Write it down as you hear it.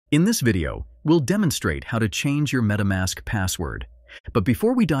In this video, we'll demonstrate how to change your Metamask password. But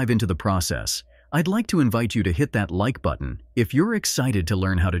before we dive into the process, I'd like to invite you to hit that like button if you're excited to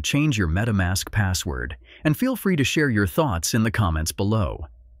learn how to change your Metamask password, and feel free to share your thoughts in the comments below.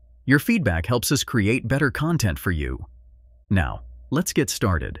 Your feedback helps us create better content for you. Now, let's get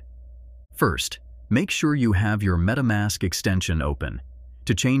started. First, make sure you have your Metamask extension open.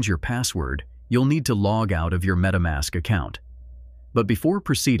 To change your password, you'll need to log out of your Metamask account. But before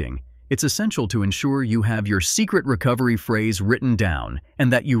proceeding, it's essential to ensure you have your secret recovery phrase written down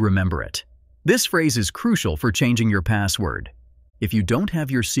and that you remember it. This phrase is crucial for changing your password. If you don't have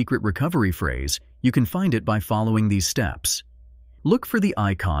your secret recovery phrase, you can find it by following these steps. Look for the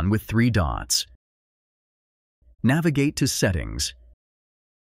icon with 3 dots. Navigate to Settings.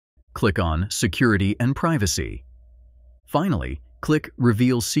 Click on Security and Privacy. Finally, click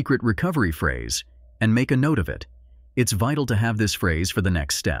Reveal Secret Recovery Phrase and make a note of it. It's vital to have this phrase for the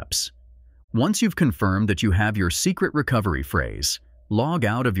next steps. Once you've confirmed that you have your secret recovery phrase, log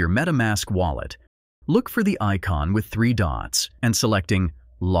out of your Metamask wallet. Look for the icon with 3 dots and selecting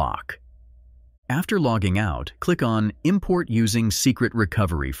Lock. After logging out, click on Import Using Secret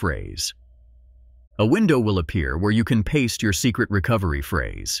Recovery Phrase. A window will appear where you can paste your secret recovery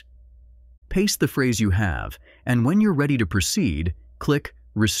phrase. Paste the phrase you have, and when you're ready to proceed, click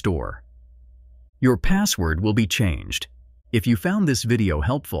Restore. Your password will be changed. If you found this video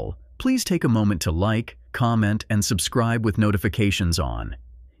helpful, please take a moment to like, comment, and subscribe with notifications on.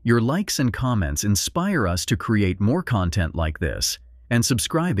 Your likes and comments inspire us to create more content like this, and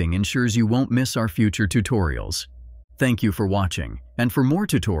subscribing ensures you won't miss our future tutorials. Thank you for watching, and for more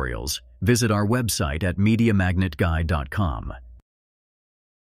tutorials, visit our website at mediamagnet.business.